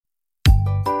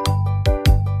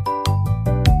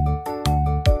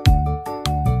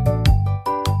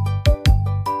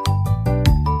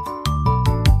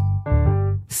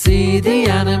the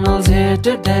animals here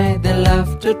today. They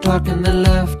love to talk and they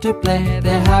love to play.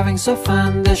 They're having so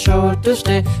fun, they're sure to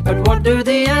stay. But what do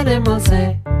the animals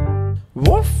say?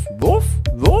 Woof, woof,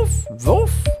 woof,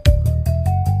 woof.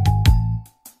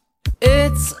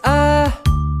 It's a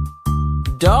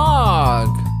dog.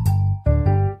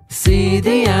 See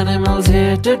the animals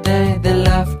here today. They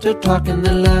love to talk and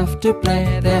they love to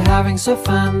play. They're having so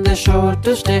fun, they're sure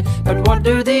to stay. But what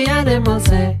do the animals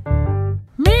say?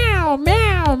 Meow,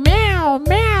 meow, meow,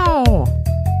 meow.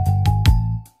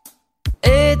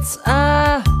 It's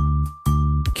a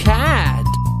cat.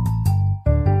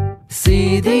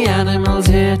 See the animals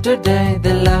here today.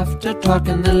 They love to talk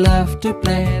and they love to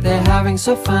play. They're having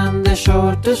so fun, they're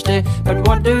sure to stay. But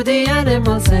what do the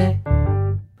animals say?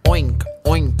 Oink,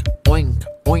 oink, oink,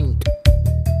 oink.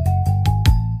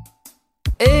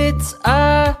 It's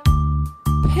a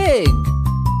pig.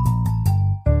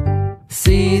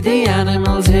 See the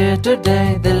animals here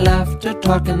today. They love to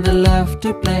talk and they love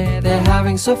to play. They're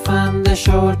having so fun, they're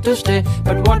sure to stay.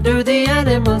 But what do the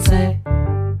animals say?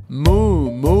 Moo,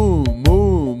 moo,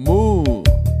 moo, moo.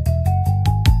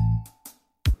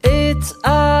 It's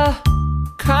a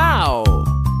cow.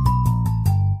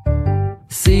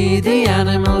 See the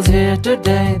animals here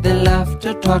today. They love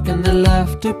to talk and they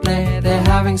love to play. They're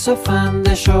having so fun,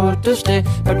 they're sure to stay.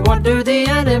 But what do the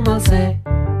animals say?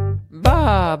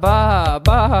 Ba, ba,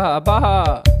 ba,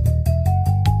 ba.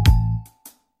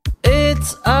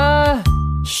 It's a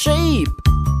sheep.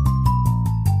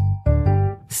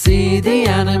 See the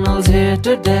animals here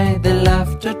today. They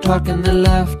love to talk and they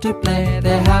love to play.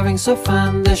 They're having so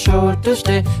fun, they're sure to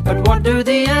stay. But what do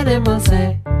the animals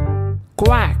say?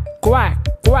 Quack, quack,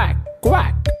 quack,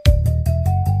 quack.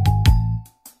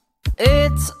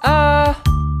 It's a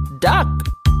duck.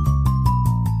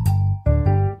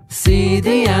 See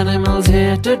the animals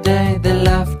here today. They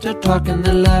love to talk and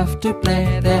they love to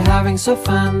play. They're having so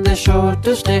fun, they're sure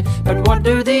to stay. But what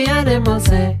do the animals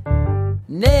say?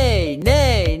 Neigh,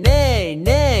 neigh, neigh,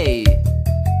 neigh.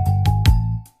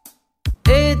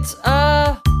 It's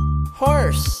a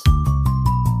horse.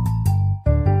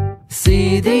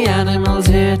 See the animals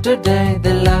here today.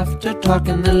 They love to talk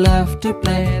and they love to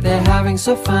play. They're having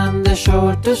so fun, they're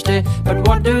sure to stay. But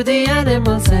what do the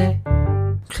animals say?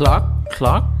 Cluck,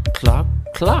 cluck, cluck,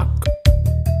 cluck.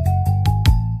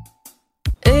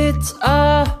 It's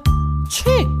a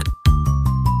chick.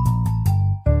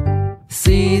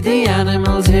 See the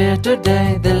animals here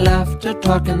today. They love to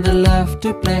talk and they love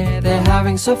to play. They're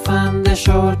having so fun, they're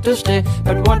sure to stay.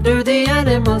 But what do the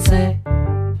animals say?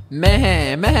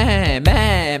 Meh, meh,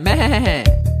 meh, meh.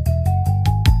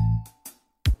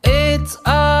 It's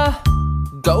a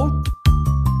goat.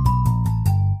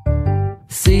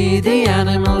 See the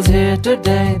animals here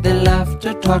today. They love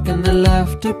to talk and they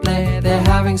love to play. They're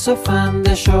having so fun,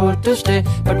 they're sure to stay.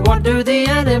 But what do the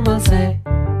animals say?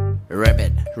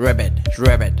 Rabbit, rabbit,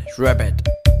 rabbit, rabbit.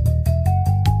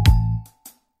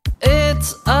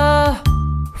 It's a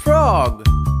frog.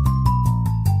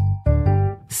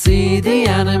 See the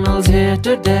animals here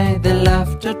today. They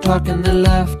love to talk and they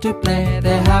love to play.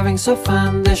 They're having so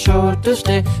fun, they're sure to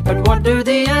stay. But what do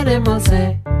the animals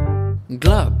say?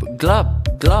 Glub,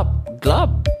 glub, glub,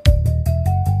 glub.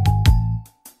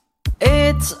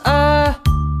 It's a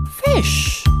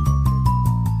fish.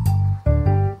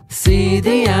 See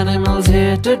the animals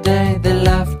here today. They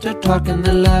love to talk and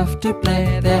they love to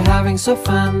play. They're having so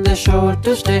fun, they're sure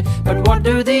to stay. But what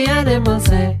do the animals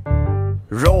say?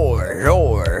 Roar,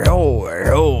 roar, roar,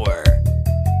 roar.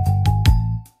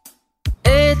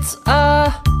 It's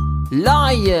a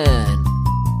lion.